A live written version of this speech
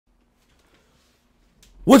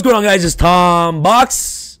What's going on, guys? It's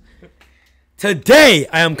Tombox. Today,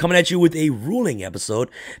 I am coming at you with a ruling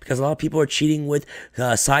episode because a lot of people are cheating with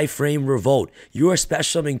Sci-Frame Revolt. You are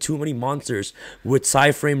special summing too many monsters with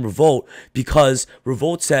Sci-Frame Revolt because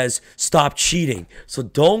Revolt says stop cheating. So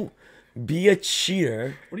don't be a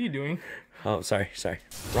cheater. What are you doing? Oh, sorry.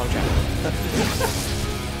 Wrong channel.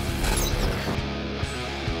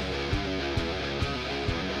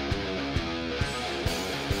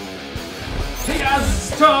 Hey guys,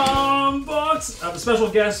 it's Tombox. I have a special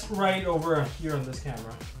guest right over here on this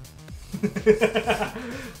camera. We have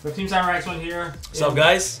TeamSamuraiX1 here. What's up,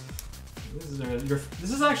 guys?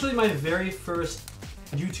 This is actually my very first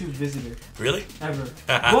YouTube visitor. Really? Ever.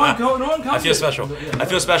 No one comes. I feel special. Yeah, I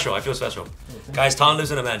feel special. Guys, Tom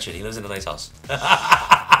lives in a mansion. He lives in a nice house.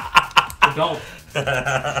 I don't.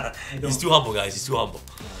 He's too humble, guys. He's too humble.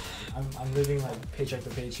 I'm living like paycheck to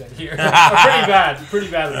paycheck here. Pretty bad with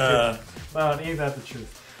the truth. But ain't that the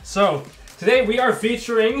truth? So today we are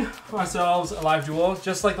featuring ourselves a live duel,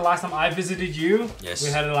 just like the last time I visited you. Yes.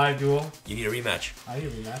 We had a live duel. You need a rematch. I need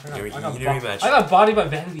a rematch. I got bodied by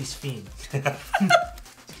Vanity's Fiend.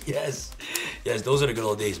 Yes, those are the good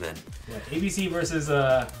old days, man. Yeah, ABC versus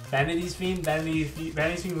Vanity's Fiend. Vanity's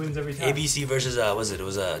Fiend wins every time. ABC versus it was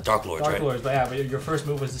Darklord, right? Darklord, but yeah, but your first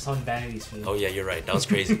move was to summon Vanity's Fiend. Oh yeah, you're right. That was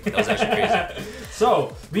crazy. That was actually crazy.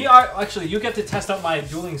 So we are actually, you get to test out my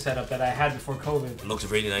dueling setup that I had before COVID. It looks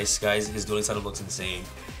really nice, guys. His dueling setup looks insane.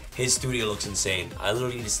 His studio looks insane. I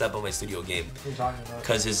literally need to step up my studio game. What are you talking about?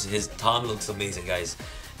 Because his Tom looks amazing, guys.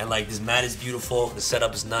 And like this mat is beautiful. The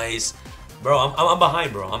setup is nice. Bro, I'm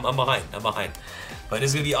behind, bro. I'm behind. But this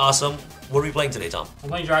is gonna be awesome. What are we playing today, Tom? I'm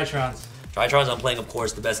playing Drytrons. Drytrons, I'm playing, of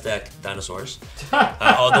course, the best deck, Dinosaurs.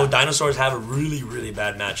 Although Dinosaurs have a really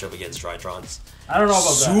bad matchup against Drytrons. I don't know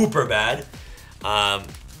about Super bad. Yeah,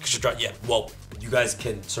 well, you guys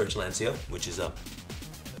can search Lancia, which is a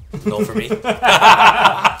no for me. Other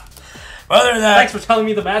than that, thanks for telling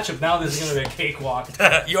me the matchup. Now this is gonna be a cakewalk.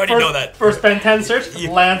 You already know that. First Ben 10 search,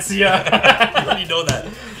 Lancia. You already know that.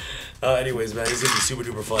 Anyways, man, this is gonna be super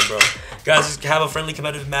duper fun, bro. Guys, just have a friendly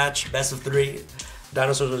competitive match, best of 3.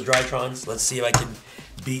 Dinosaurs versus Drytrons. Let's see if I can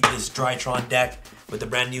beat this Drytron deck with the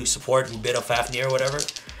brand new support, bit of Fafnir or whatever.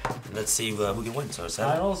 And let's see who can win. So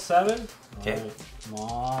 7. Final 7. Okay. Right, come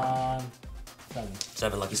on. 7.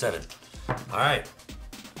 7, lucky 7. All right.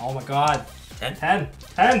 Oh my God. 10. 10.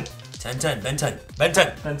 Ben 10. Ben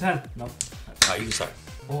 10. No. All right, you can start.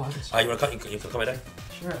 Oh, I can start. You wanna cut? You can cut my deck.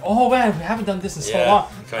 Sure. Oh man, we haven't done this in so long.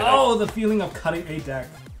 Oh, the feeling of cutting a deck.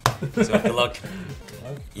 So good luck.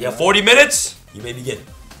 You have 40 minutes. You may begin.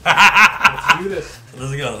 Let's do this.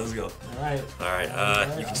 Let's go. All right.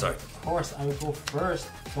 You can start. Of course, I will go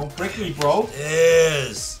first. Don't break me, bro.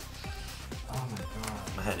 Yes. Oh my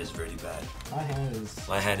God. My hand is really bad.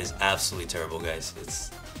 My hand is absolutely terrible, guys.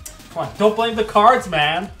 It's. Come on, don't blame the cards,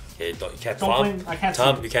 man. Okay, you can't. Don't blame. I can't see.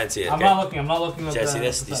 Tom, you can't see it. I'm not looking. You see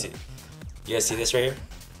this? You guys see this right here?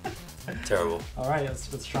 Terrible. All right,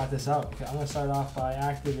 let's try this out. Okay, I'm gonna start off by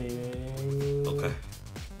activating. Okay.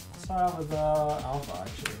 I'll start off with Alpha.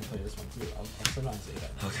 Actually, I'll play this one too. I'll still not say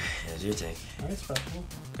that. Okay, that's your take. All right, special.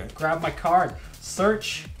 Okay. Grab my card.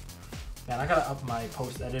 Search. Man, I gotta up my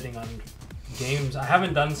post editing on games. I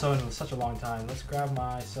haven't done so in such a long time. Let's grab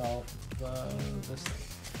myself this thing.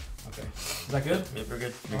 Okay, is that good? Yep, we're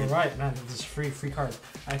good. All right, man. This is free cards.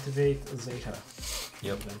 Activate Zeta.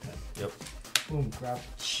 Yep. Yep. Boom. Grab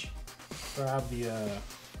the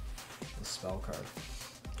spell card.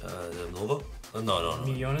 The Nova? No.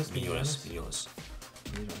 Medionis. Medionis.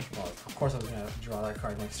 Well, of course I was gonna draw that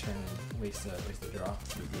card next turn and waste the draw.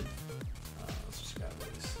 You're good. Let's just grab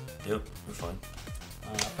these. Yep, we're fine.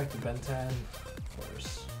 Effective Ben 10, of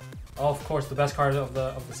course. Oh, of course, the best card of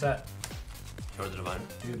the set. You're the Divine.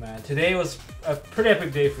 Dude, man, today was a pretty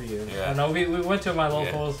epic day for you. Yeah. I know we went to my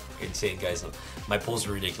locals. Yeah. Insane, guys. My pulls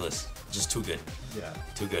were ridiculous. Just too good. Yeah.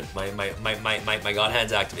 Too good. My god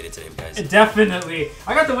hand's activated today, guys. Definitely.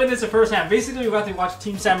 I got to witness it firsthand. Basically, we got to watch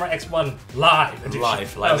TeamSamuraiX1 live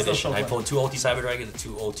edition. Live edition. I pulled 2 ulti Cyber Dragons and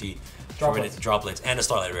 2 ulti droplets and a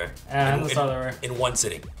Starlight Rare. And the Starlight Rare. In one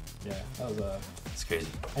sitting. Yeah, that was it's crazy.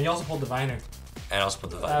 And you also pulled Diviner. And I also put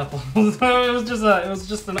the Diviner. It was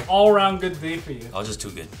just an all-round good day for you. I was just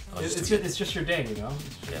too good. It's just your day, you know?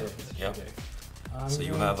 Yeah. So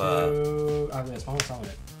you have I'm gonna summon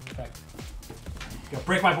it. Okay. You gonna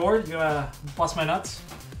break my board? You gonna bust my nuts?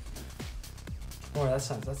 Oh, that's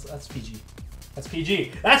PG. That's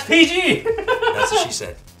PG. That's PG! That's what she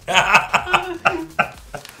said.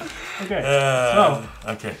 Okay. So.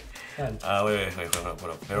 Okay. Wait. What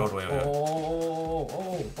up? Wait. Oh.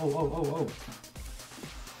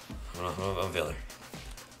 I'm a Veiler.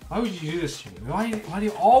 Why would you do this to me? Why do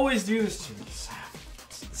you always do this to me?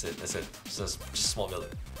 That's it. That's it. Just small builder.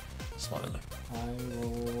 Small builder. I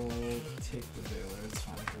will take the builder. It's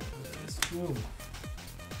fine. Boom.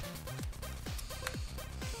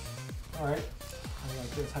 Alright. I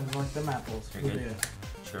like this. I like them apples. You're good.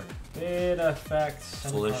 Sure. Beta effect.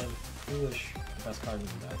 Foolish. Foolish. The best card in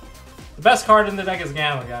the deck. The best card in the deck is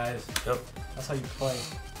Gamma, guys. Yep. That's how you play.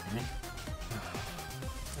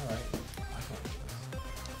 Alright. I can't do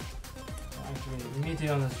this. We need to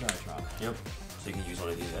on this Dryrtron. Yep. So you can use one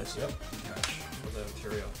of these guys. Yep. Gosh, for the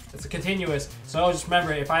material. It's a continuous. So just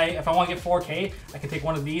remember, if I want to get 4K, I can take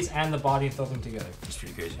one of these and the body and throw them together. It's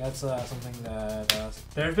pretty crazy. That's something that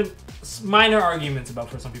there have been minor arguments about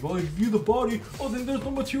for some people. Like, view the body. Oh, then there's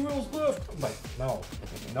no materials left. I'm like, no,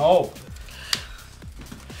 no.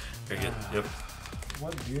 Very good. Yep.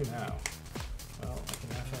 What do now? Well, I can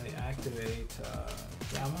definitely activate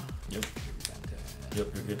Gamma. Yep.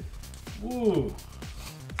 Yep. You're good. Woo.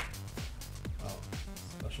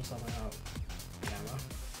 Special summon out Gamma,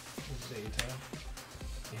 Zeta,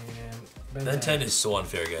 and Ben 10 is so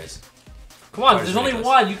unfair, guys. Come on, there's only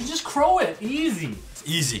one. You can just crow it. Easy. It's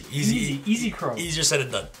easy. Easy crow. Easier said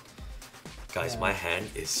than done. Guys, my hand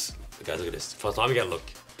is... Guys, look at this. First time we gotta look.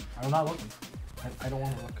 I'm not looking. I don't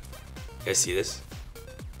want to look. You guys see this?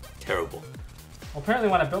 Terrible. Well, apparently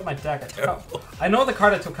when I built my deck, I know the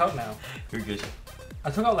card I took out now. You're good. I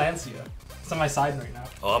took out Lancia. It's on my side right now.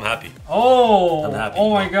 Oh, I'm happy. Oh! I'm happy.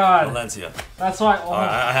 Oh my god. Valencia. That's why. Oh.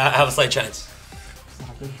 I have a slight chance. It's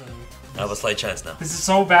not good for me. I have a slight chance now. This is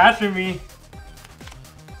so bad for me.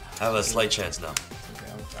 I have a slight chance now.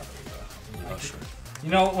 Okay, Oh, sure. You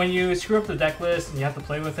know, when you screw up the deck list and you have to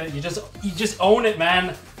play with it, you just own it,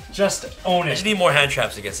 man. Just own I it. just need more hand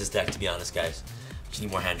traps against this deck, to be honest, guys. I just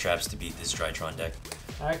need more hand traps to beat this Drytron deck.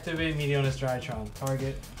 Activate Meteonus Drytron.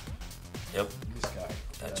 Target. Yep. This guy.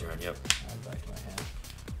 That turn, yep. Add back to my hand.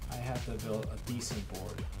 I have to build a decent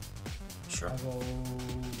board. Sure. I'll go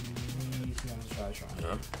Meteonus Drytron.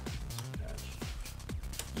 Yeah.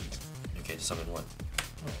 Okay, just summon one.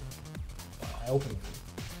 Oh. Wow, I opened it.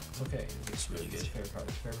 It's okay. It's really good. It's a fair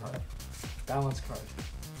card. Fair card. Balance card.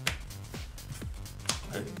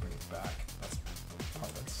 I didn't bring it back. That's the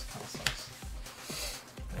part that's kind of sucks.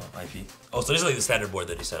 IP. Oh, so this is like the standard board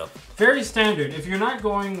that you set up. Very standard. If you're not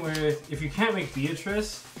going with, if you can't make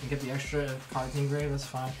Beatrice and get the extra cards engraved, that's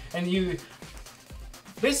fine. And you,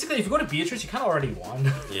 basically, if you go to Beatrice, you kind of already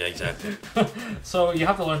won. Yeah, exactly. So you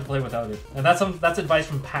have to learn to play without it. And that's advice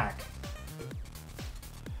from Pack.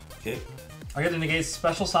 Okay. I get to negate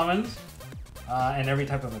special summons and every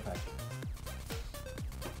type of effect.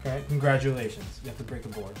 Okay, congratulations. You have to break a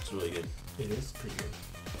board. It's really good. It is pretty good.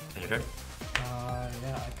 And your turn?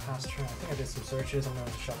 Yeah, I passed turn. I think I did some searches. I'm gonna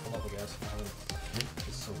shuffle up, I guess.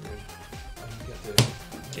 It's so weird. You get to...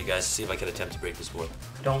 Okay, guys, see if I can attempt to break this board.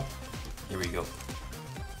 Don't. Here we go.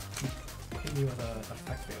 Hit me with a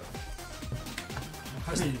effect fail.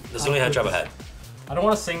 That's the only hand trap I had. I don't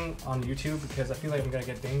want to sing on YouTube because I feel like I'm gonna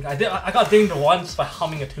get dinged. I got dinged once by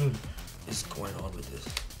humming a tune. What is going on with this?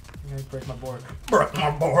 I'm gonna break my board. Break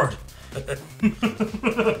my board!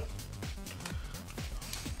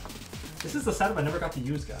 This is the setup I never got to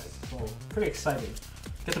use, guys. So, pretty excited.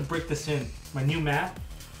 Get to break this in. My new mat.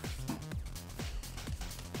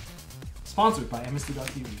 Sponsored by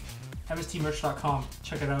MST.TV. MSTmerch.com.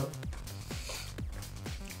 Check it out.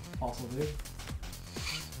 Also did.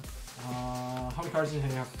 How many cards in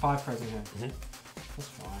hand? You have 5 cards in hand. That's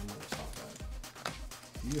fine. That's not bad.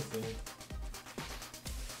 Do your thing.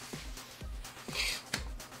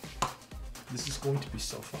 This is going to be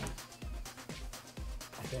so fun.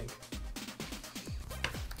 I think.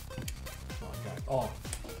 Oh,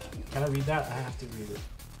 can I read that? I have to read it.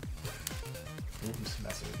 I'm just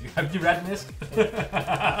messing with you. Have you read Misk?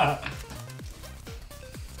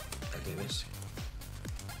 Okay, Misk.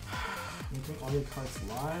 Making all your cards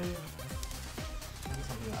live. That's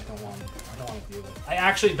something I don't want to deal with. I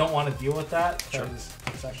actually don't want to deal with that because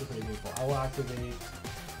it's actually pretty useful. I will activate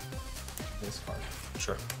this card.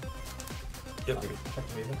 Sure. Yep, we're good.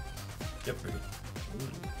 Activate it. Yep, we're good.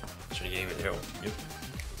 Should have gave it there. Yep.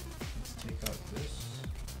 Let's take out this.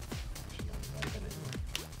 Actually, not that anymore.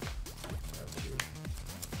 Grab 2.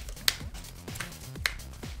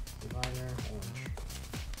 Diviner, orange.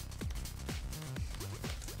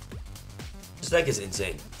 This deck is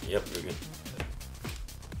insane. Yep, we're good.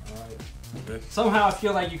 Alright. Okay. Somehow I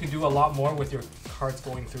feel like you can do a lot more with your cards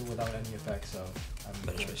going through without any effect, so I'm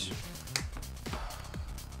Better choice.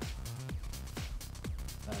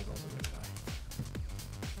 That is also good guy.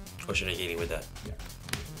 Or should I negating with that? Yeah.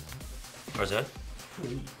 Where's that?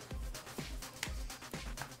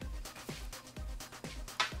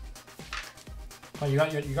 Oh, you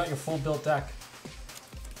got your full built deck.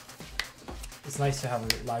 It's nice to have a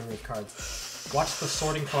library of cards. Watch the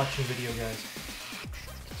sorting collection video, guys.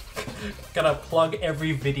 Gotta plug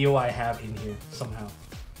every video I have in here somehow.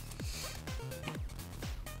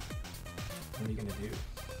 What are you gonna do?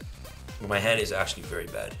 Well, my hand is actually very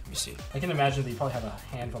bad. Let me see. I can imagine that you probably have a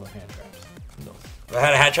handful of hand traps. No. If I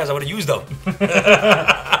had a hand traps, I would have used them.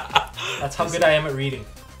 That's how good I am at reading.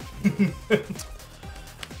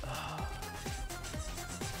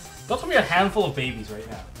 Don't tell me a handful of babies right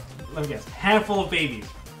now. Let me guess. Handful of babies.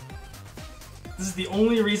 This is the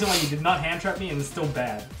only reason why you did not hand trap me, and it's still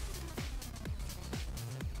bad.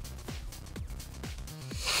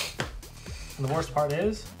 And the worst part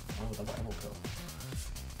is, oh, the Bible pill.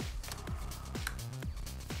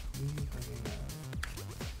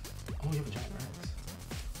 Oh, you have a giant Rex.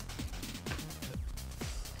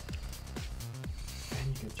 And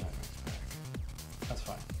you get giant Rex back. That's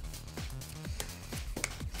fine.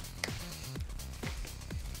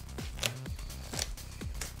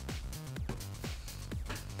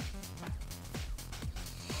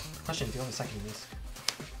 Question, do you have a second disc?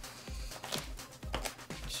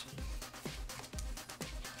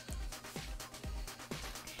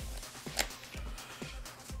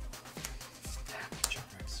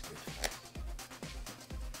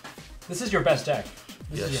 This is your best deck.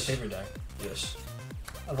 This is your favorite deck. Yes.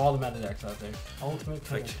 Of all the meta decks out there. Ultimate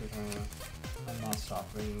Connect. I'm not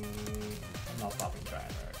stopping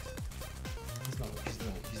Giant Rex.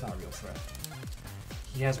 He's not a real threat.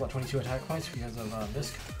 He has what, 22 attack points because of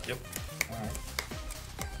Misc? Yep. Alright.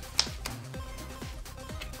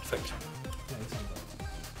 Perfect. Yeah, he's on that.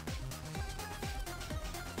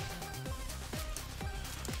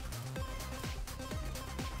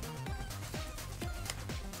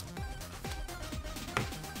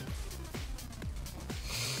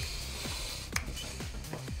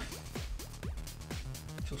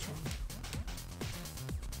 So strong.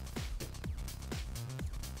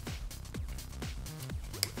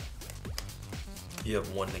 You have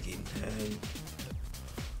one negate in hand.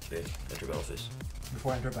 Okay, enter battle phase.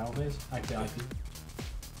 Before I enter battle phase, I play IP.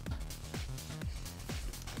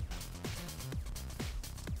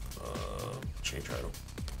 Chain Drydrtron.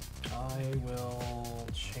 I will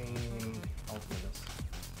chain Ultimatus.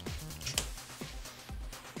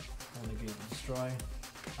 Only be able to destroy.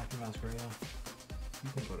 Active Masquerade. You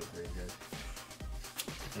can go to graveyard.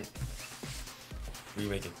 What are you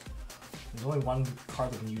making? There's only one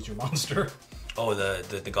card that can use your monster. Oh,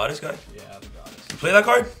 the goddess guy? Yeah, the goddess. You play that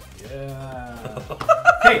card? Yeah.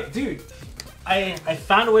 Hey, dude. I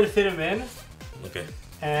found a way to fit him in. Okay.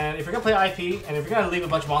 And if you're gonna play IP, and if you're gonna leave a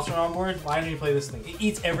bunch of monsters on board, why don't you play this thing? It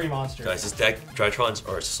eats every monster. Guys, this deck, Drytrons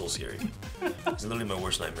are so scary. It's literally my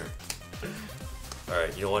worst nightmare.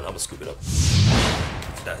 Alright, you know what? I'm gonna scoop it up.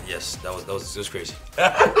 That was crazy.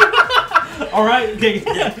 Alright, okay.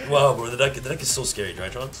 Yeah. Wow, bro, the deck is so scary,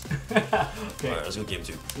 Drytrons. Okay. Alright, let's go game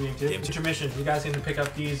 2. Game 2? Intermission. You guys can pick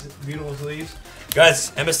up these beautiful sleeves.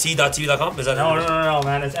 Guys, MST.TV.com? Is that No,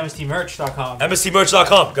 man. It's MSTmerch.com.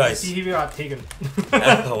 MSTmerch.com, guys. TV got taken.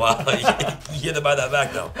 Oh, wow. You have to buy that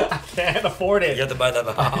back now. I can't afford it. You have to buy that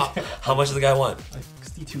back. How much does the guy want? Like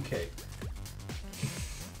 62K.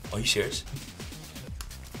 Are you serious?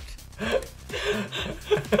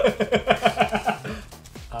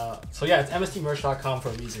 So yeah, it's MSTmerch.com for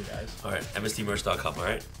a reason, guys. Alright, MSTmerch.com,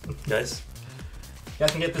 alright? Guys? You guys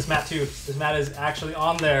can get this mat too. This mat is actually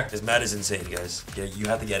on there. This mat is insane, guys. Yeah, you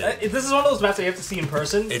have to get it. This is one of those mats that you have to see in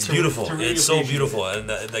person. It's beautiful. Really it's so beautiful. And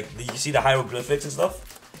like you see the hieroglyphics and stuff?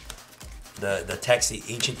 The text, the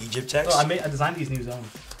ancient Egypt text? Oh, I designed these new zones.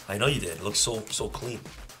 I know you did. It looks so clean.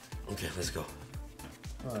 Okay, let's go.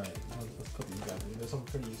 Alright, let's put these guys in. There's some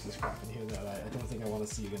pretty useless crap in here that I don't think I want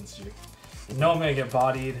to see against you. No, I'm gonna get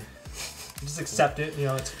bodied. Just accept it, you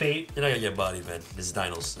know, it's fate. You're not gonna get bodied, man. This is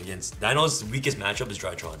Dinos against Dinos' weakest matchup is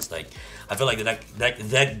Drytrons. Like, I feel like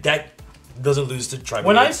that deck doesn't lose to Tribal.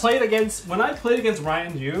 When I played against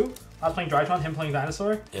Ryan Yu, I was playing Drytron, him playing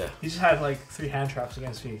Dinosaur. Yeah. He just had like 3 hand traps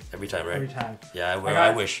against me. Every time, right? Every time. Yeah, I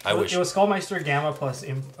wish. It was Skullmeister, Gamma plus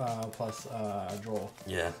Droll.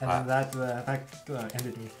 Yeah. And then that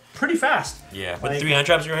ended me pretty fast. Yeah, but like, 3 hand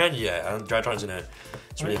traps in your hand, yeah. Drytron's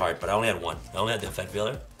it's really hard, but I only had 1. I only had the effect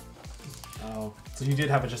failure. Oh, so you did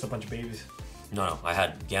have just a bunch of babies. No, I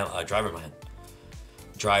had Driver in my hand.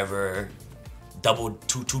 Driver, double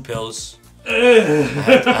two pills. I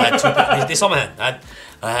had 2 pills. They saw my hand.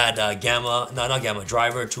 I had Gamma, no, not Gamma.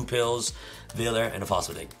 Driver, 2 pills, Veiler, and a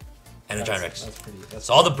Phosphatic, and a Giant Rex.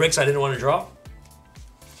 So all the bricks I didn't want to draw,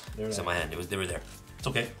 was in my hand. They were there. It's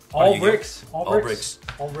okay. All bricks. All bricks.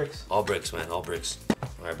 All bricks. All bricks, man. All bricks.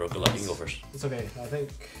 Alright, bro, good luck. You can go first. It's okay. I think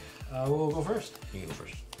we'll go first. You can go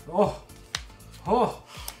first. Oh! Oh!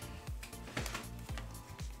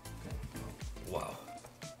 Okay. Wow.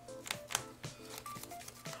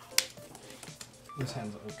 This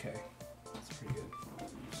hand's okay. That's pretty good.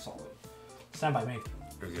 Solid. Stand by me.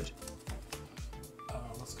 You're good.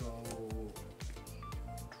 Let's go.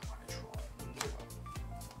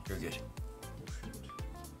 Drytron. You're good. Oh shoot.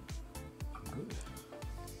 I'm good.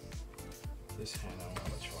 This hand I don't have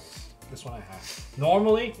a choice. This one I have.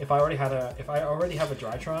 Normally, if I already have a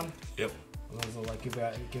Drytron, Yep. I'll like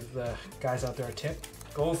give the guys out there a tip.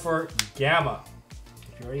 Go for Gamma.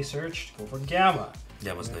 If you already searched, go for Gamma.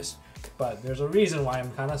 That was nice. But there's a reason why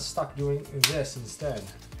I'm kind of stuck doing this instead.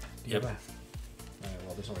 Yep. Alright,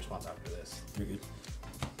 well, there's no response after this. You're good.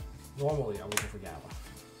 Normally, I would go for Gamma.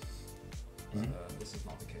 But, this is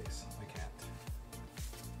not the case. I can't.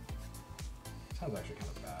 Sounds actually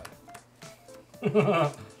kind of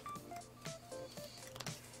bad.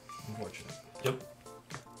 Unfortunate. Yep.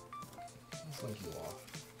 Let's link you off.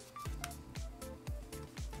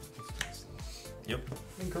 Let's do this then. Yep.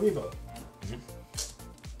 In Karibo.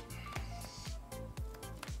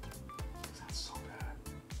 That's so bad.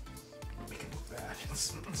 Make it look bad.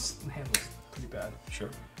 This hand looks pretty bad. Sure.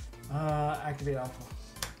 Activate alpha.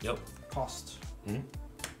 Yep. Cost. You're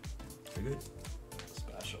good.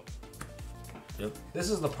 Special. Yep. This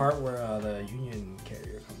is the part where the Union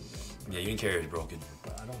carrier comes in. Yeah, Union carrier is broken.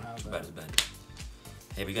 But I don't have Too that. bad it's bad.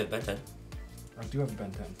 Hey, we got Ben 10. I do have a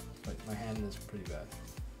Ben 10, but my hand is pretty bad.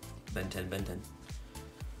 Ben 10, Ben 10.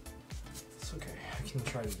 It's okay. I can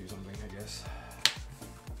try to do something, I guess.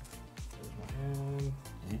 There's my hand.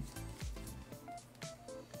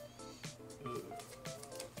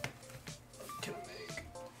 Can make.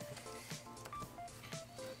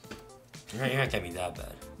 Your hand can't be that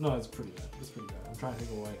bad. No, it's pretty bad. It's pretty bad. I'm trying to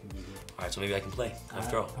think of what I can do here. Alright, so maybe I can play.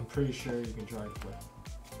 After all. I'm pretty sure you can try to play.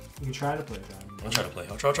 You can try to play, Dan. I'll try to play.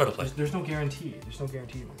 I'll try to play. There's no guarantee. There's no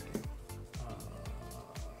guarantee in this game.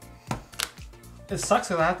 It sucks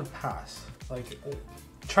because I have to pass. Like,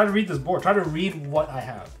 try to read this board. Try to read what I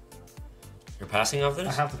have. You're passing off this?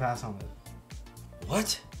 I have to pass on it.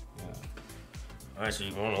 What? Yeah. Alright, so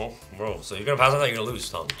you don't know. Bro, so you're gonna pass on that, you're gonna lose,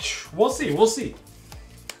 Tom. We'll see. We'll see.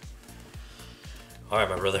 Alright,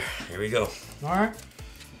 my brother. Here we go. Alright.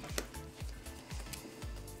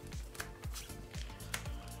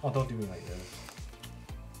 Oh, don't do me like this.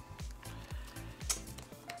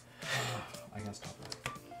 I can stop that.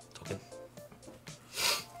 Token.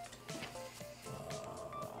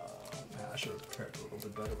 Man, I should have prepared a little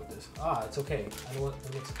bit better with this. Ah, it's okay. I know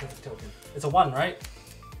what makes a perfect token. It's a 1, right?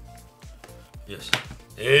 Yes.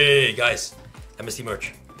 Hey, guys. MST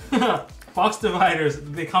merch. Box dividers,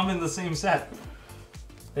 they come in the same set.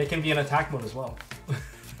 They can be in attack mode as well.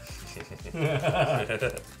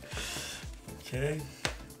 Okay.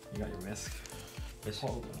 You got your misc.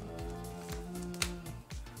 Hold on.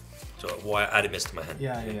 So, why I added mist to my hand?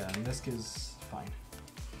 Yeah. Misc is fine.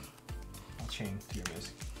 I'll chain to your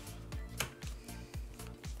misc.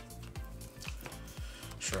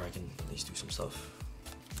 Sure, I can at least do some stuff.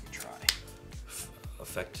 You can try.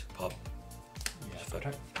 Effect, pop. Yeah, Effect.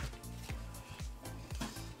 protect.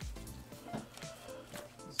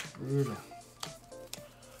 It's brutal.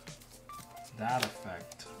 That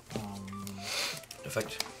effect.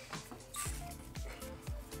 Effect.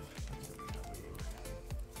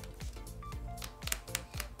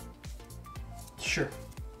 Sure.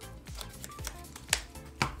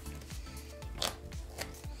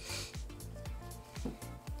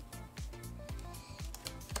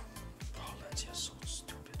 Oh, that's just so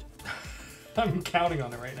stupid. I'm counting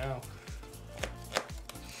on it right now.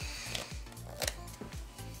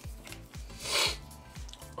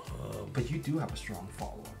 But you do have a strong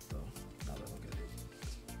follow-up, though. Now that I look at it,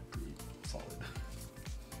 it's pretty solid.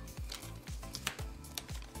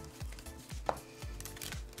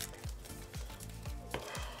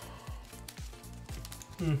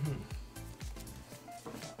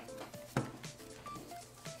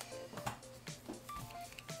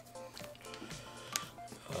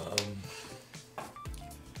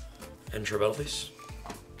 Enter battle face.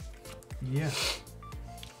 Yeah.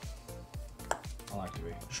 I'll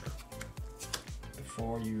activate. Sure.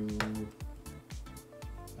 Before you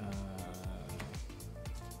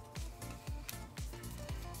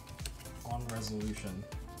on resolution.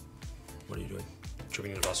 What are you doing?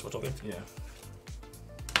 Tripping into Vassal token? Yeah.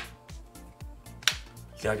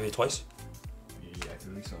 You can activate twice? Yeah, I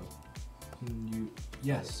believe so. Can you?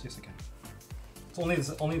 Yes, yes I can. It's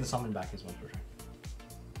only the summon back is one per turn.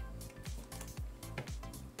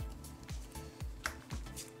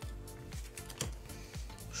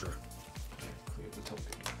 Sure. Clear the token.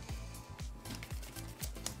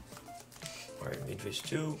 Alright, main phase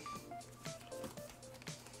 2.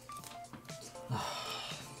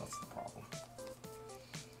 That's the problem.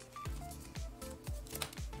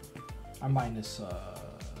 I'm minus.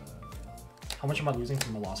 How much am I losing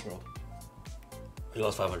from the Lost World? You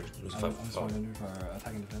lost 500. You lose 500 for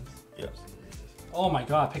attack and defense? Yeah. Oh my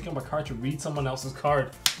god, picking up a card to read someone else's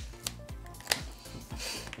card.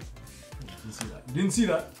 You didn't see that. You didn't see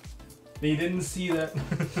that. They didn't see that.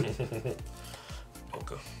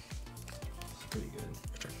 Okay. It's pretty good.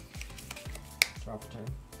 Return. Drop return.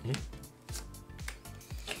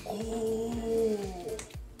 Oh!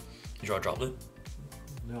 You draw a droplet?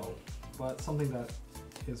 No, but something that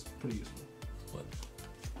is pretty useful. What?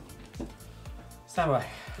 Standby.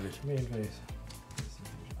 Good. Main phase.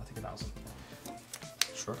 I'll take 1,000.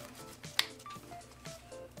 Sure.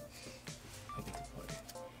 I get to play.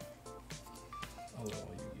 Oh,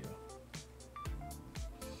 Yu-Gi-Oh.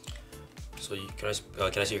 So you, can I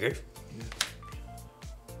see your card? Yeah.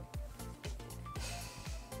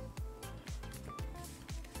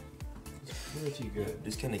 It's pretty good.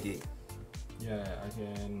 This can negate. Yeah, I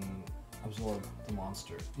can absorb the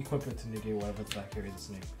monster. Equip it to negate whatever that carries its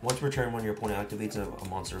name. Once per turn, when your opponent activates a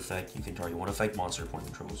monster effect, you can target one effect monster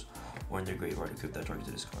opponent controls, or in their graveyard, equip that target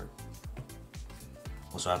to this card.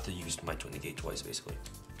 Also, I have to use my twin negate twice, basically.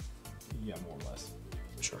 Yeah, more or less.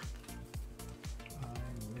 Sure. I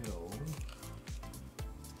will.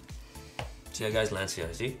 See that guy's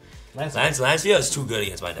Lancia, see? Lancia. Lancia is too good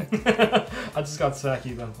against my deck. I just got sack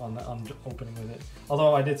even on opening with it.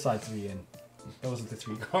 Although I did side 3 in. Those are the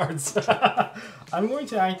 3 cards. I'm going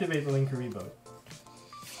to activate the Link Reboot.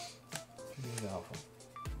 Should be helpful.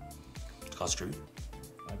 Cost tribute.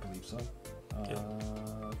 I believe so.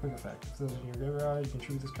 Quick effect. If this is in your graveyard, you can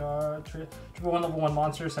tribute this card. Triple 1 level 1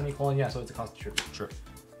 monster, semicolon. Yeah, so it's a cost tribute. Sure.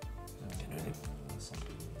 Something the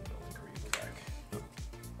Link Reboot back. Yep.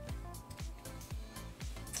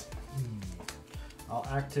 I'll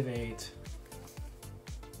activate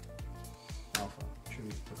Alpha.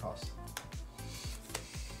 Tribute for cost.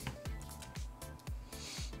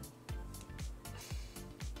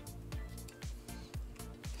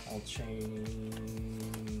 I'll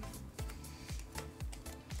chain.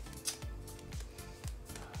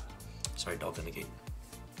 Sorry, dog to negate.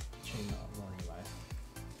 Chain Learning Life.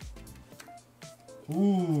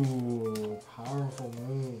 Ooh, powerful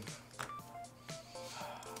move.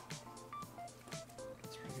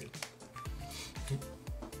 That's pretty good.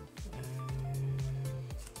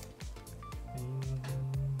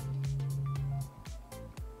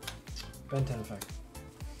 Ben 10 effect.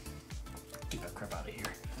 Get that crap out of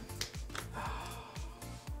here.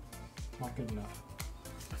 Not good enough.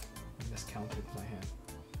 I miscounted my hand.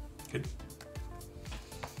 Good.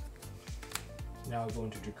 Now I'll go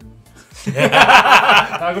into Dragoon.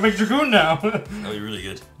 I'll go make Dragoon now. That'd be really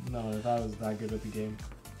good. No, if I was that good at the game.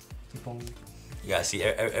 If only. Yeah, see,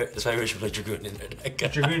 that's why I should play Dragoon in their deck.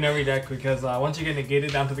 Dragoon in every deck because once you get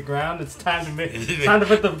negated down to the ground, it's time to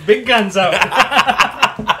put the big guns out.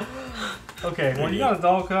 Okay, well you got a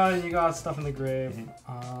Dalka and you got stuff in the grave.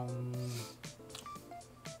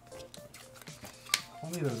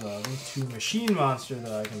 Only there's a Link 2 machine monster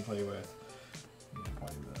that I can play with. Yeah,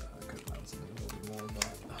 probably I could find something a little bit more, but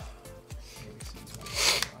maybe see this one.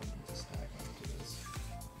 I need to stack onto this.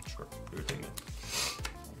 Sure, you're taking it.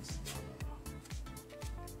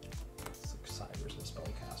 It's like Cybers and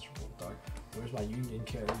Spellcaster Bulldog. Where's my Union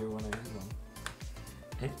carrier when I need one?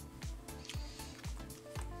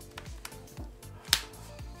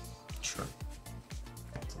 Sure.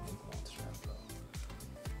 That's a Link monster after all.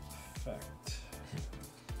 Effect.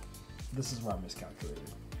 This is where I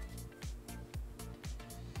miscalculated.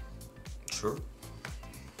 Sure.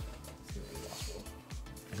 Let's get rid of Lost World.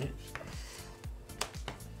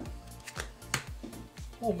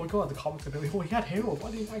 Oh my god, the comic ability. Oh, he had Herald.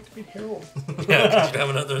 Why didn't you activate Herald? Yeah, because you have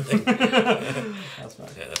another thing. That's fine.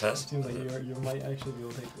 Yeah, that passed. Seems like you might actually be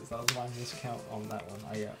able to take this. That was my miscount on that one.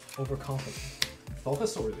 I overconfident.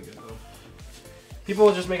 Volka's still really good though. People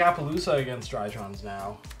will just make Appaloosa against Drytrons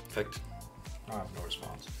now. Effect. I have no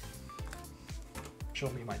response. Show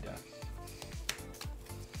me my death.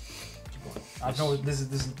 Keep going. I know this is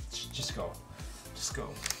just go. Just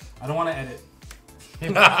go. I don't want to edit.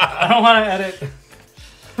 I don't want to edit.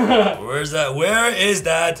 Where's that? Where is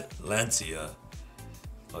that Lancia?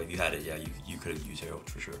 Oh, you had it. Yeah, you could have used Herald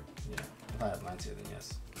for sure. Yeah, if I had Lancia, then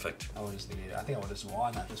yes. Perfect. I would just negate it. I think I would just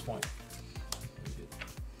won at this point.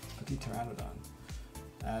 Petit Pteranodon.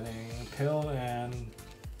 Adding a pill and.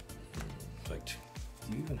 Perfect.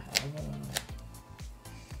 Do you even have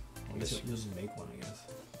a? I guess you'll just make one, I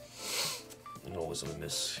guess. No, was a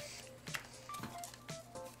miss.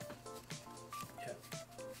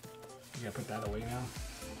 Yeah. You gotta put that away now.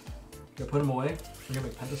 You gotta put them away. You're gonna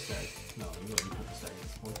make Pentastag. No, you don't need Pentastag at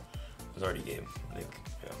this point. It's already game, I think.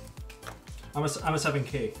 Yeah. I'm a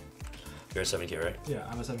 7K. You're a 7K, right? Yeah,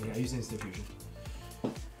 I'm a 7K. I use Instant Fusion.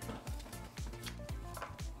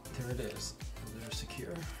 There it is. They're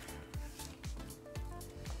secure.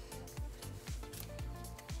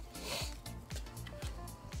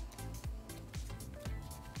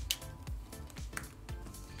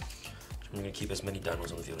 I'm gonna keep as many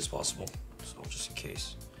dinos on the field as possible, so just in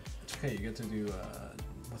case. It's okay, you get to do,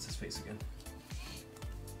 what's his face again?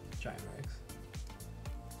 Giant Rex.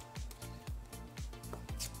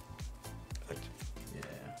 Perfect. Yeah.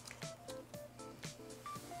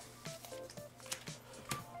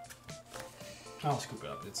 I'll scoop it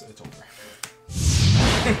up, it's over.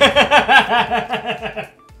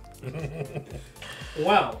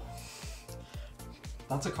 Wow.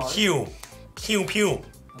 That's a card. Pew! Pew pew!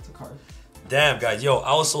 That's a card. Damn, guys, yo,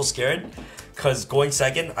 I was so scared, because going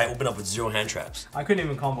second, I opened up with 0 hand traps. I couldn't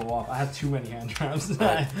even combo off. I had too many hand traps.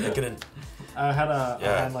 I couldn't. I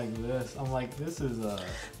had like this. I'm like, this is a...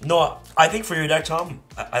 No, I think for your deck, Tom,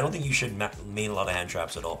 I don't think you should main a lot of hand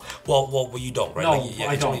traps at all. Well, you don't, right? No, like, yeah,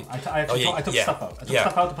 I don't. I took stuff out. I took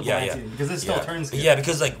stuff out to put the lands in, because this still turns good. Yeah,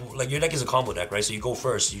 because like your deck is a combo deck, right? So you go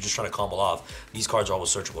first, you're just trying to combo off. These cards are always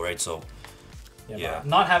searchable, right? So, yeah.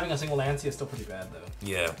 Not having a single Lancey is still pretty bad, though.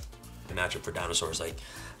 Yeah, the matchup for Dinosaurs,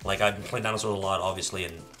 like I've been playing Dinosaurs a lot, obviously,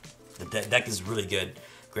 and the deck is really good.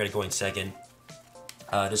 Great at going second.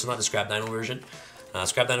 This is not the Scrap Dino version.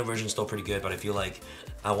 Scrap Dino version is still pretty good, but I feel like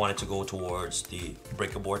I wanted to go towards the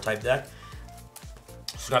Break-A-Board type deck.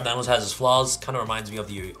 Scrap Dinos has its flaws. Kind of reminds me of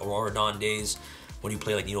the Auradon days when you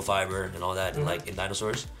play like Needle Fiber and all that, like in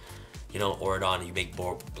Dinosaurs. You know, Auradon, you make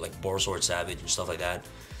Borosword Savage and stuff like that.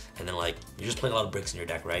 And then like you're just playing a lot of bricks in your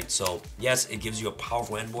deck, right? So yes, it gives you a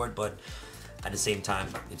powerful end board, but at the same time,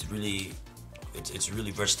 it's really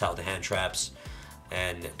versatile to hand traps,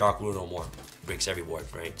 and Darklord no more breaks every board,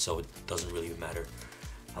 right? So it doesn't really matter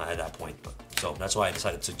at that point. So that's why I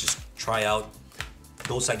decided to just try out,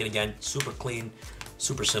 go second again, super clean,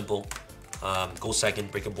 super simple. Go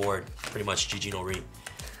second, break a board, pretty much GG no re.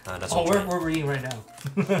 That's we're reading right now.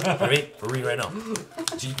 We're reading right now.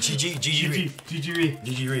 GG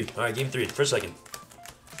re. All right, game 3, first second.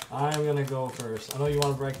 I'm gonna go first. I know you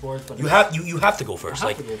want to break boards, but you have to go first. I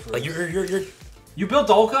have to go first. Like you're. You built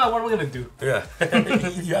Dolka. What am I gonna do? Yeah,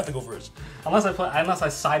 you have to go first. Unless I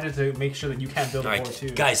decided to make sure that you can't build a board too.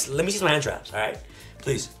 Guys, let me see some hand traps. All right,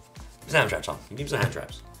 please. Give me some hand traps, Tom. Give me some hand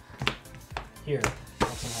traps. Here,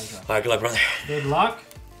 have some hand traps. All right, good luck, brother. Good luck.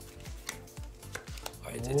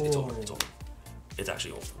 All right, it's over. It's over. It's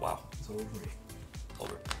actually over. Wow. It's over. It's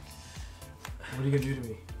over. What are you gonna do to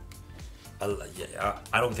me?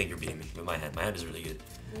 I don't think you're beating me with my hand. My hand is really good.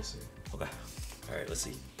 We'll see. Okay. All right, let's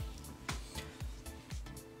see.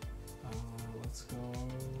 Let's go.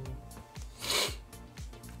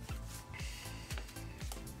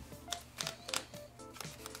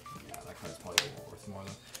 Yeah, that card's probably worth more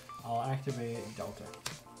though. I'll activate Delta.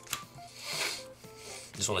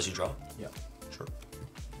 This one lets you draw? Yeah. Sure.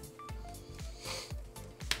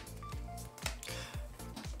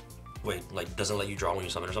 Wait, like, doesn't let you draw when you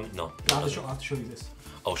summon or something? No. I'll have to show you this.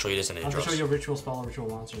 Oh, show you this and then it draws. I'll show you a ritual spell, a ritual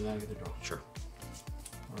monster, and then I get to draw. Sure.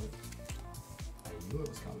 Alright. I knew it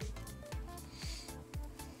was coming.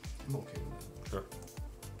 I'm okay with it. Sure.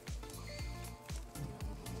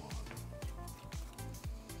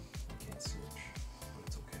 I can't switch, but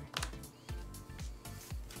it's okay.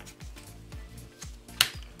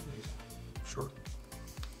 Sure.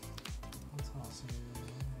 That's awesome.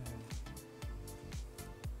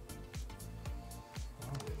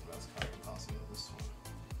 Probably the best card possible, this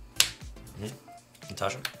one.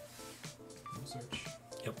 Natasha? No search.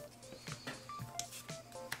 Yep.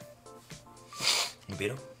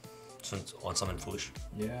 Beto? Since on something foolish.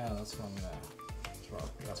 Yeah, that's what I'm gonna.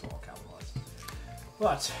 That's what I'll capitalize.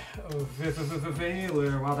 But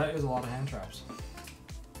Veiler, wow, that is a lot of hand traps.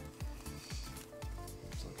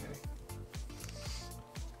 It's okay.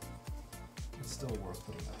 It's still worth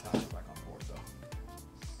putting Natasha back on board, though.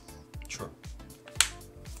 Sure.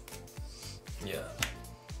 Yeah.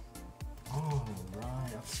 Oh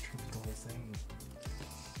right, that's true. The whole thing.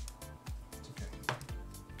 It's okay.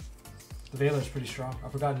 The Veiler's pretty strong. I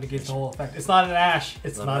forgot to negate the whole effect. It's not an Ash.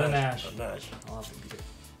 It's not an Ash. Not an Ash. I'll have to beat it.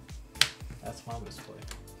 That's my misplay.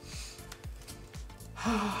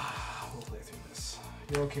 We'll play through this.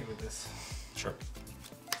 You're okay with this? Sure.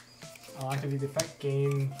 I'll activate the effect.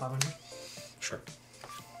 Gain 500. Sure.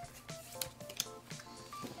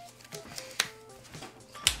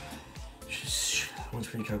 Once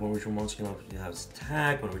for any card, one ritual monster can have its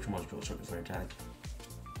attack. One ritual monster will circle for an attack.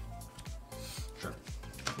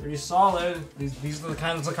 Pretty solid. These are the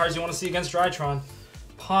kinds of cards you want to see against Drytron.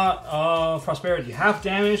 Pot of Prosperity. Half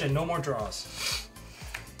damage and no more draws.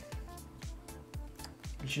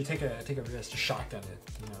 You should take a risk to shotgun it.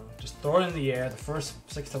 You know, just throw it in the air. The first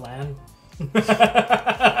 6 to land. You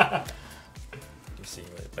see,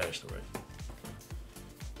 right? Banish the right.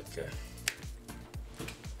 Okay.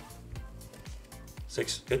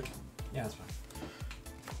 6, good. Yeah, that's fine.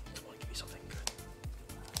 Come on, give me something good.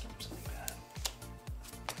 Give me something bad.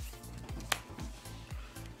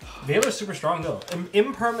 Veiler's super strong though.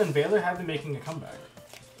 Imperm and Veiler have been making a comeback.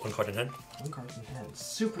 1 card in hand. 1 card in hand. It's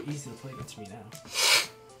super easy to play against me now.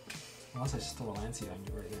 Unless I stole a Lancey on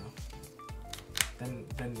you right now. Then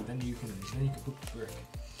you can poop the brick.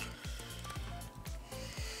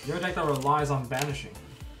 You're a deck that relies on banishing.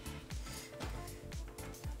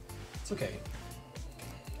 It's okay.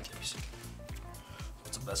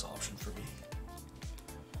 What's the best option for me?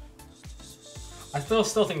 I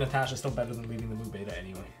still think Natasha's still better than leading the Moo Beta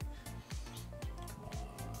anyway. Come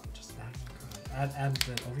on, just add 1 card. Add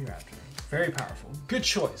the Oviraptor. Very powerful. Good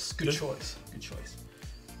choice. Good choice. Good choice.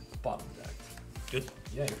 Bottom of the deck. Good.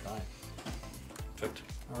 Yeah, you're fine. Perfect.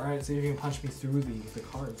 All right, see if you can punch me through the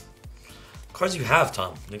cards. Cards you have,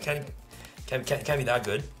 Tom. They can't be that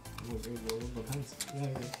good. Depends. Yeah,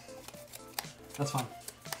 you're good. That's fine.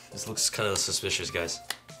 This looks kind of suspicious, guys.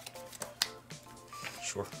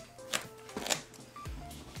 Sure.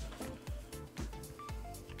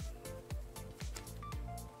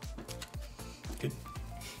 Good.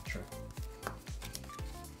 Sure.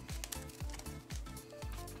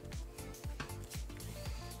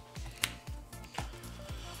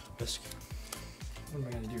 Misk. What am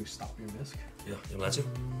I gonna do? Stop your Misk? Yeah, you want to?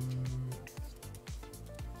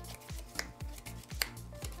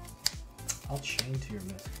 I'll chain to your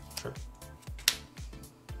Misk. Sure.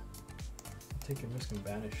 I'll take your Misk and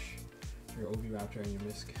banish your Oviraptor and your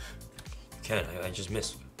Misk. Can't. I just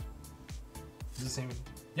missed. Is it the same?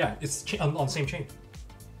 Yeah, it's on the same chain.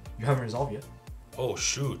 You haven't resolved yet. Oh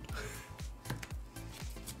shoot.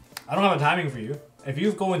 I don't have a timing for you. If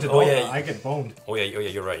you go into Dota, yeah. I get boned. Oh yeah,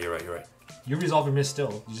 you're right. You resolve your Misk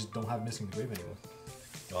still. You just don't have Misk in the grave anymore.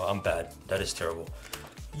 Oh, I'm bad. That is terrible.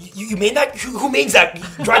 You made that? Who made that?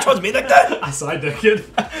 Drytron's made like that? I side deck it.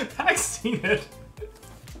 I've seen it.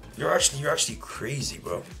 You're actually crazy,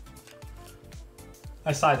 bro.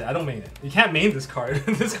 I side deck. I don't main it. You can't main this card.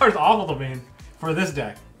 This card's awful to main for this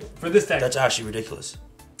deck. For this deck. That's actually ridiculous.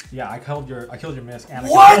 Yeah, I killed your Misk and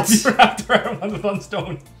What? I killed your Raptor on one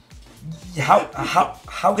stone.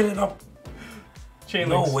 How can it not? Chain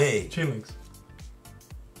No links. way. Chain links.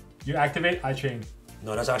 You activate, I chain.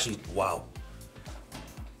 No, that's actually wow.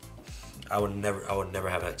 I would never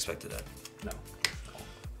have expected that. No.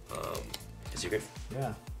 Is he great?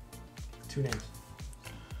 Yeah. 2 names.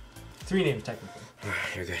 3 names technically.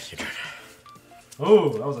 You're good. You're good. Oh,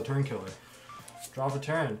 that was a turn killer. Draw for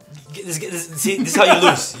turn. See, this is how you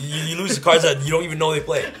lose. You lose the cards that you don't even know they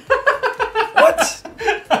play. What?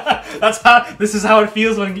 This is how it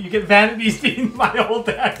feels when you get Vanity beating my whole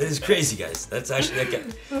deck. That is crazy, guys. That's actually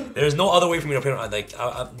there's no other way for me to play. Like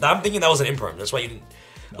I'm thinking that was an imperm. That's why you didn't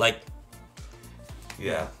like.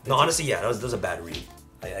 Yeah. No, honestly, yeah, that was a bad read.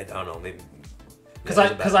 I don't know, maybe. Because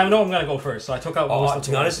I know I'm gonna go first, so I took out most of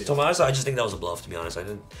to be honest, I just think that was a bluff. To be honest, I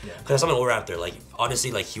didn't. Yeah. Because I saw an Oviraptor. Like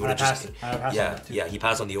honestly, like he would have just. Yeah, he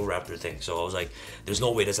passed on the Oviraptor thing. So I was like, there's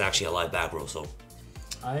no way that's actually a live back row. So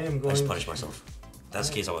I am going. I just punished myself. If that's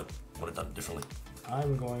the case, I would have done it differently.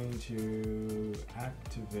 I'm going to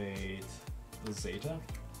activate the Zeta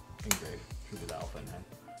engrave through the alpha in hand.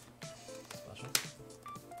 Special.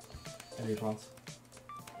 Any response?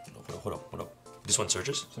 No, hold up. This one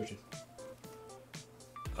searches? Searches.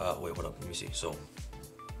 Wait, hold up. Let me see. So,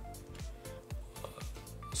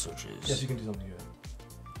 searches. Yes, you can do something here.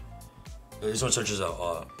 This one searches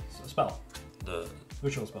Spell. the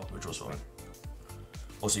Ritual spell. ritual spell.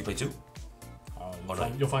 Oh, so you play 2?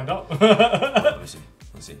 You'll find out. Let me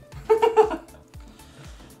see.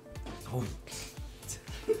 Oh,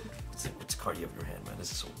 what's the card you have in your hand, man?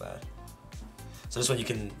 This is so bad. So this one you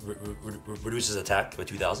can reduce his attack by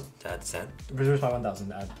 2,000 to add to stand. Reduce by 1,000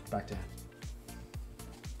 to add back to hand.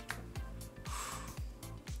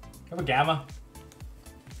 You have a Gamma.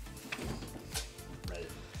 Read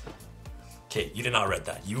it. Okay, you did not read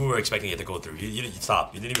that. You were expecting it to go through. You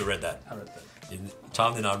stop. You didn't even read that. I read that.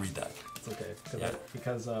 Tom did not read that. It's okay.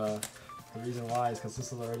 Because the reason why is because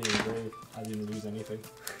this is already engraved. I didn't lose anything.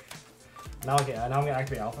 Now I'm gonna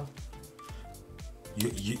activate Alpha.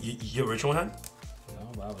 You have ritual hand? No,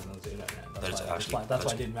 but I was gonna say that, man. That's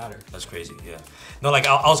why it didn't matter. That's crazy. Yeah. No, like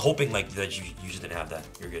I was hoping like that you just didn't have that.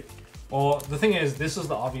 You're good. Well, the thing is, this is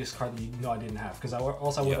the obvious card that you know I didn't have because I would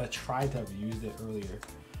have tried to have used it earlier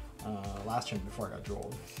last turn before I got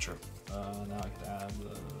drolled. Sure. Now I could add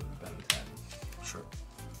the Ben 10. Sure.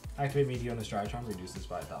 Activate Meteor on this Drytron, reduce this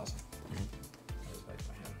by 1,000. Mm-hmm. That goes back to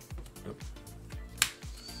my hand. Yep.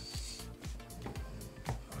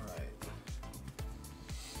 Alright.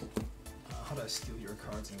 How do I steal your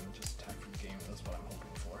cards and just attack from the game? That's what I'm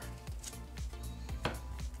hoping for.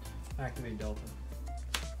 Activate Delta.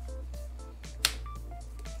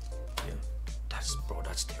 Yeah.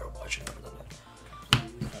 That's terrible. I should have never done that.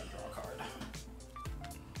 You gotta draw a card.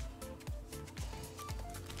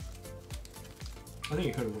 I think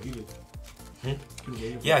you could have waited.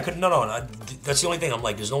 Yeah, I couldn't. No. That's the only thing. I'm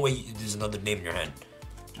like, there's no way there's another name in your hand.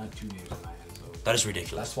 I have 2 names in my hand, so. That is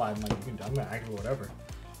ridiculous. That's why I'm like, I'm gonna activate whatever.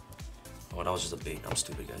 Oh, that was just a bait. I'm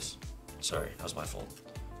stupid, guys. Sorry, that was my fault.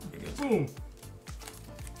 You're good. Boom.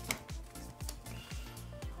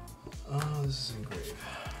 Oh, this is engraved.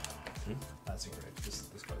 That's engraved.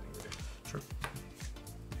 This card's engraved. Sure.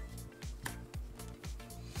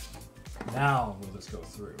 Now will this go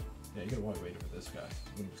through? Yeah, you're gonna want to wait for this guy.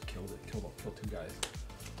 You can just kill 2 guys.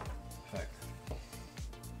 Effect.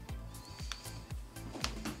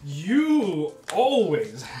 You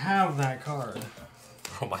always have that card.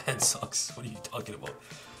 Bro, my hand sucks. What are you talking about?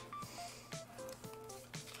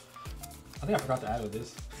 I think I forgot to add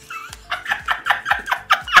this.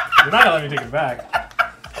 You're not gonna let me take it back.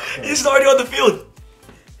 So. It's already on the field.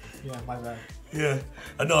 Yeah, my bad. Yeah.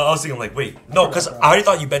 I know. I was thinking like, wait, no, because I already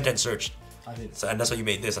thought you Ben 10 searched. I did. So, and that's why you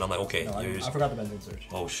made this, and I'm like, okay. No, I forgot the Benton search.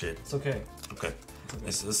 Oh shit. It's okay. Okay.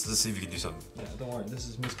 Let's see if you can do something. Yeah, don't worry. This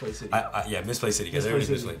is Misplaced City. Yeah, Misplaced City, guys. Everybody's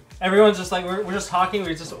misplaced. Everyone's just like we're just talking.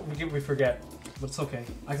 We forget, but it's okay.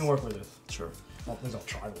 I can work with this. Sure. Well, at least I'll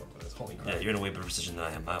try to work with this. Holy crap. Yeah, you're in a way better position than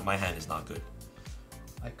I am. My hand is not good.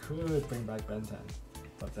 I could bring back Ben 10,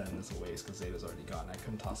 but then it's a waste because Zeta's already gone. I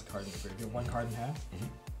couldn't toss a card in the grave. You have 1 card in hand.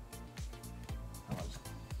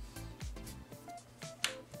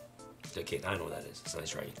 Okay, I know what that is. It's an ice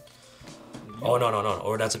dragon. Oh no.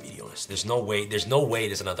 Or that's a Meteorless. There's no way there's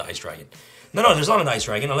another ice dragon. No, there's not an ice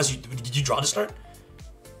dragon unless you did you draw to start?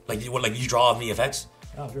 Like did you draw off the effects?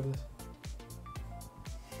 Oh, I'll dribble this.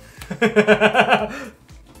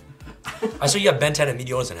 I saw you have Ben 10 and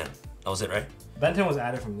Meteorless in hand. That was it, right? Ben 10 was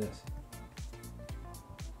added from this.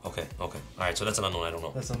 Okay. Alright, so that's an unknown, I don't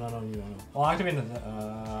know. That's an unknown you don't know. I'll activate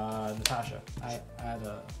Natasha. I add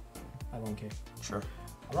 1k. Sure.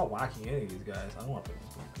 I'm not whacking any of these guys. I don't want to put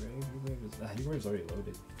this grave. Your grave's already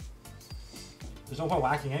loaded. There's no point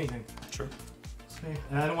whacking anything. Sure. Okay.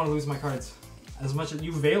 And I don't want to lose my cards. As much as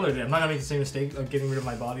you veilered it, I'm not gonna make the same mistake of getting rid of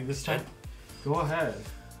my body this time. Go ahead.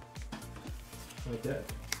 Right there.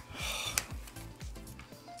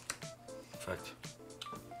 Perfect.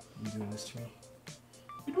 You doing this to me?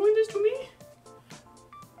 You doing this to me?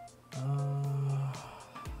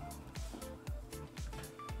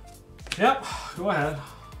 Yep. Go ahead.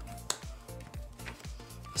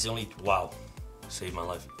 That's the only saved my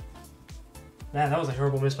life. Man, that was a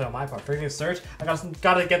horrible misplay on my part. Forgetting to search, I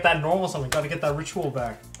gotta get that normal something. Gotta get that ritual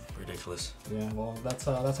back. Ridiculous. Yeah, well, that's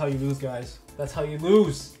how you lose, guys. That's how you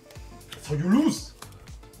lose. That's how you lose.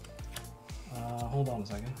 Hold on a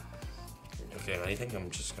second. Okay, anything? I'm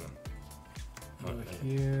just gonna. Over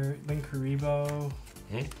here, Link Karibo.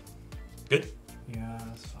 Good. Yeah,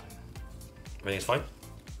 that's fine. Everything's fine.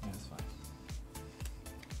 Yeah, that's fine.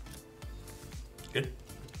 Good.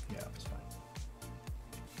 Yeah, that's fine.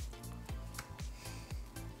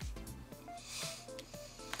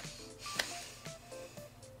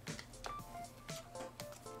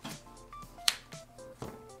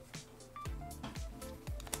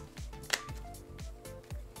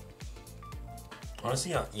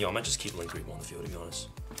 Honestly, yeah, I might just keep Link Karibo on the field, to be honest.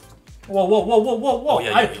 Whoa! Oh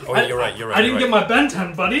yeah, you're right. I didn't get my Ben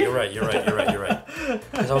 10, buddy. You're right.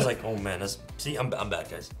 Because I was like, oh man, see, I'm bad,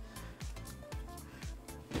 guys.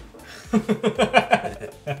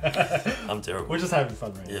 I'm terrible. We're just having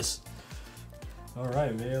fun right now. Yes.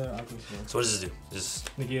 Alright, Veiler, So what does this do? Just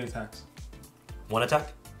negate attacks. 1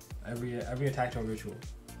 attack? Every attack to a ritual.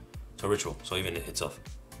 So ritual. So even it hits off.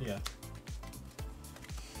 Yeah.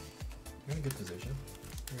 You're in a good position.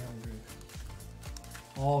 You're in good.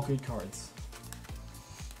 All good cards.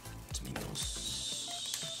 It's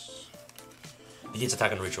Migos. Negates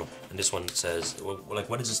attack on ritual. And this one says, like,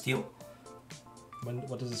 what does it steal?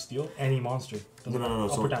 What does it steal? Any monster. No.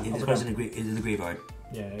 So this card's in the graveyard.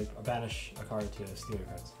 Yeah, banish a card to steal your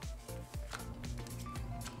cards.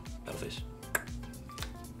 Battle phase.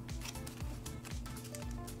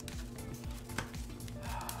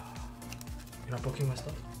 You're not booking my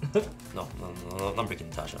stuff? No, I'm breaking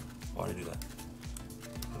Natasha. Why would I do that?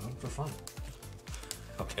 For fun.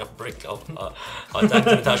 Okay, I'll break. I'll attack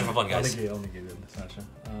the Natasha for fun, guys. I'll negate it, Natasha.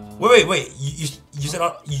 Wait. You said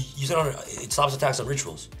it stops attacks on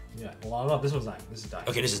rituals. Yeah. Well, no, this one's dying. This is dying.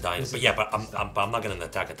 Okay, this is dying. But yeah, but I'm not gonna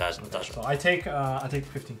attack Natasha. So I take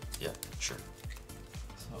 15. Yeah, sure.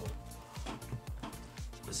 So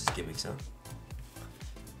this is gimmicks, huh?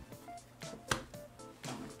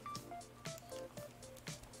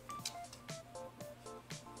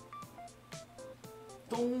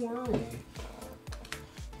 don't worry.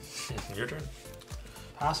 Your turn.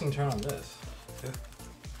 Passing turn on this. Yeah.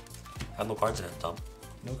 Have no cards in it, Tom.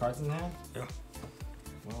 No cards in hand? Yeah.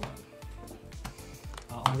 Well then.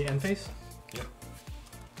 On the end phase? Yeah.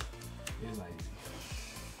 It is not easy.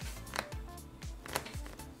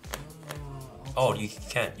 Oh, you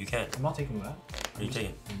can't. You can't. I'm not taking that. What are you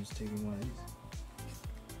taking? I'm just taking one of these.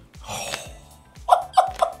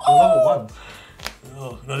 They're level 1.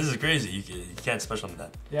 Oh, no, this is crazy. You can't special on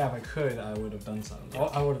that. Yeah, if I could, I would have done something. Yeah.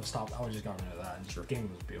 I would have stopped. I would have just gotten rid of that and the game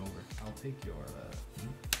would be over. I'll take your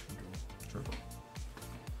Sure.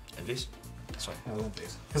 End phase? Sorry. Yeah, end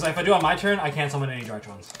phase. Because if I do on my turn, I can't summon any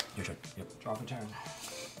Drytrons. Your turn. Yep. Drop a turn.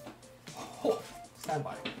 Oh, stand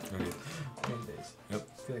by. Very good. End phase.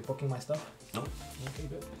 Yep. Feel like booking my stuff? No. Okay,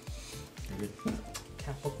 good. You're good.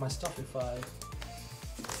 Can't book my stuff if I...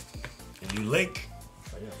 And you link.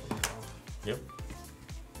 Oh, yeah, yep.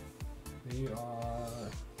 We are...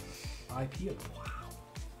 IP of... Wow.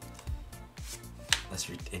 That's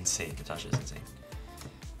insane. Natasha is insane.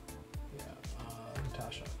 Yeah,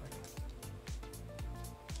 Natasha.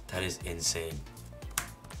 That is insane.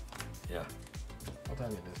 Yeah. I'll tell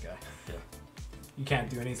you this guy. Yeah. You can't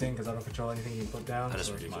do anything because I don't control anything you put down. That is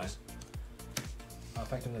so ridiculous.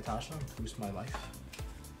 Effective Natasha, boost my life.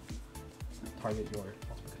 Target your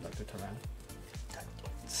ultimate conductor Tyrann.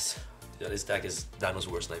 Yeah, this deck is Dino's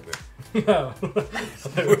worst nightmare. Yeah.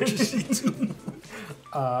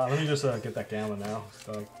 Let me just get that gamma now.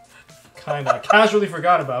 So I kind of casually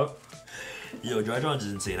forgot about. Yo, Drydron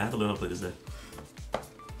is insane. I have to learn how to play this deck.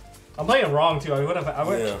 I'm playing it wrong too.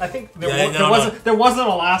 I think there wasn't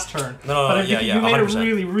a last turn. No, you made 100%. it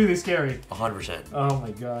really, really scary. 100%. Oh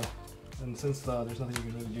my god. And since there's nothing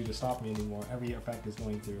you can really do to stop me anymore, every effect is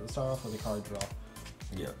going through. Let's start off with a card draw.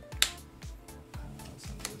 Yeah.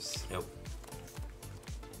 Yep.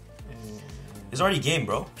 And it's already game,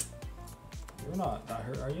 bro. You're not that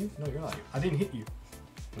hurt, are you? No, you're not. I didn't hit you.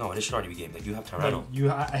 No, this should already be game. Like, you have Tyranno. No,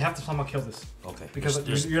 I have to somehow kill this. Okay.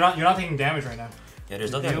 Because you're not taking damage right now. Yeah,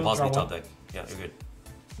 there's nothing I can possibly top deck. Yeah, you're good.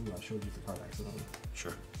 Ooh, I showed you the card accidentally.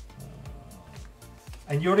 Sure.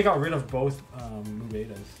 And you already got rid of both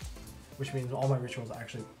Mubetas, which means all my rituals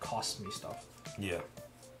actually cost me stuff. Yeah.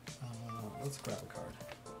 Let's grab a card.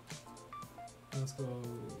 Let's go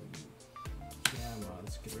Gamma.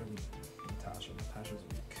 Let's get rid of Natasha. Natasha's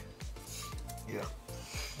weak. Yeah.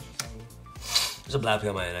 There's a black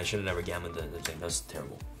on my end. I should have never gammoned the thing. That was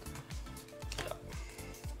terrible. Yeah.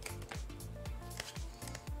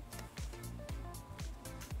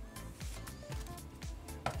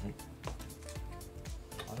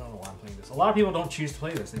 I don't know why I'm playing this. A lot of people don't choose to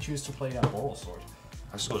play this. They choose to play Boral Sword.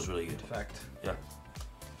 That still is really good. Effect. Yeah.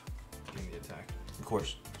 Getting the attack. Of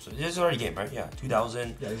course. So this is already game, right? Yeah.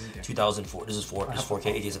 2000. Yeah, this is game. 2004. This is 4. This is 4K.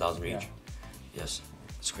 8 games 1,000 reach. Yeah. Yes.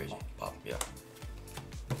 It's crazy. Pop. Yeah.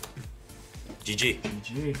 GG.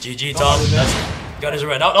 GG. GG, Tom. Got his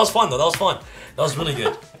red. That was fun though. That was fun. That was really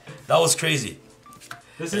good. That was crazy.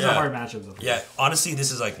 This is a hard matchup though. Yeah, honestly,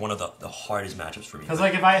 this is like one of the hardest matchups for me. Because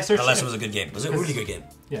like if I search, unless it was a good game, it was a really good game.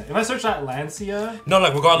 Yeah, if I search that Lancia. No,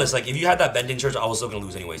 like regardless, like if you had that bending church, I was still gonna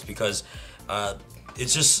lose anyways because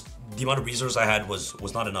it's just the amount of resources I had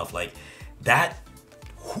was not enough. Like that.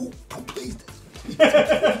 Who plays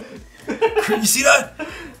this? You see that,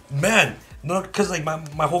 man? No, because like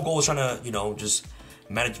my whole goal was trying to just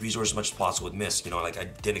manage resources as much as possible with Mist. Like I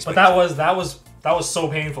didn't expect. But that was so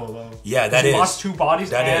painful though. Yeah, that is. Lost 2 bodies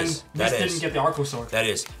that Mist didn't get the Arco Sword. That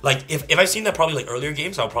is. Like if I've seen that probably like earlier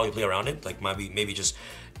games, I'll probably play around it. Like maybe just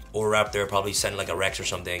Oraptor, probably send like a Rex or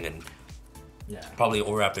something, and probably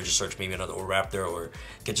Oraptor just search maybe another Oraptor or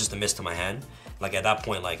get just the Mist to my hand. Like at that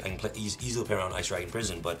point, like I can easily play around Ice Dragon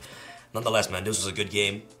Prison, but nonetheless, man, this was a good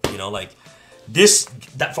game. Like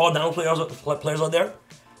that for all down players out there.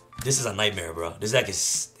 This is a nightmare, bro. This deck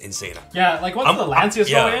is insane. Yeah, like once the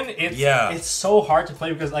Lancias go in, it's so hard to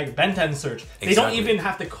play because like Ben 10 search. They don't even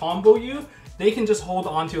have to combo you. They can just hold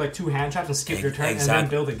on to like 2 hand traps and skip your turn and then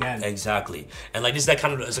build again. Exactly. And like this deck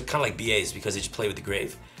it's kind of like BAs because they just play with the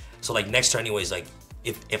grave. So like next turn anyways, like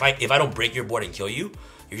if I don't break your board and kill you,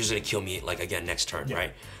 you're just gonna kill me like again next turn,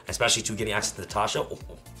 right? Especially to getting access to Natasha.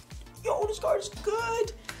 Yo, this card is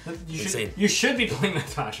good. You should be playing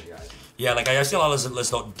Natasha, guys. Yeah, like I see a lot of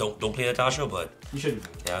lists don't play Natasha, but you should be.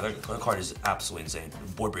 Yeah, the card is absolutely insane.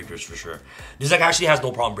 Board breakers for sure. This deck actually has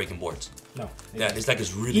no problem breaking boards. No. Yeah, this deck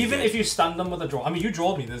is really even good. if you stun them with a draw. I mean, you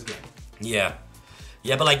drawed me this game. Yeah,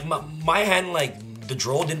 yeah, but like my hand, like the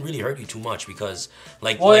draw didn't really hurt you too much because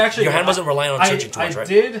actually, your hand wasn't relying on searching too much, right? I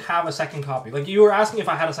did have a second copy. Like you were asking if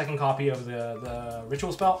I had a second copy of the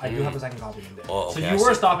ritual spell. I do have a second copy in there. Oh, okay, so you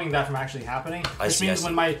were stopping that from actually happening. Which means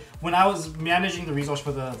I when I was managing the resource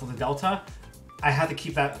for the Delta, I had to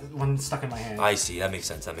keep that one stuck in my hand. I see. That makes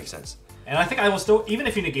sense. That makes sense. And I think I will still, even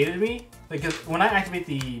if you negated me, because when I activate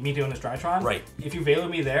the Meteorus Drytron, right? If you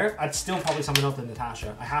veiled me there, I'd still probably summon out the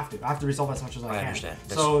Natasha. I have to resolve as much as I can. I understand.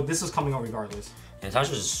 So this is coming out regardless.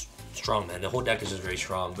 Natasha's strong, man. The whole deck is just very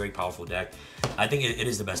strong, very powerful deck. I think it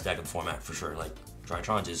is the best deck in the format for sure. Like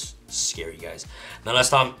Dryrtron is scary, guys. Now,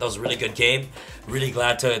 last time that was a really good game. Really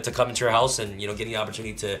glad to come into your house and getting the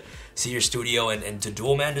opportunity to see your studio and to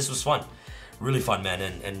duel, man. This was fun. Really fun, man,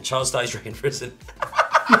 and Charles dies right in prison.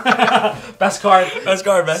 Best card. Best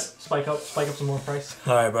card, man. Spike up some more price.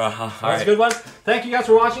 All right, bro. That was a good one. Thank you guys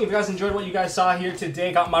for watching. If you guys enjoyed what you guys saw here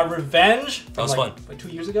today, got my revenge. That was fun. Like 2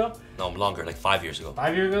 years ago? No, longer, like 5 years ago.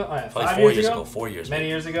 5 years ago? Oh, yeah. Probably 4 years ago. 4 years. Many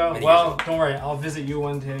years ago. Well, don't worry. I'll visit you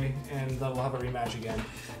one day, and we'll have a rematch again.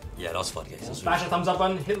 Yeah, that was fun, guys. Smash the thumbs up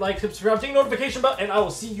button, hit like, subscribe, ding notification bell, and I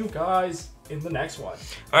will see you guys in the next one.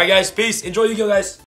 All right, guys. Peace. Enjoy Yu-Gi-Oh, guys.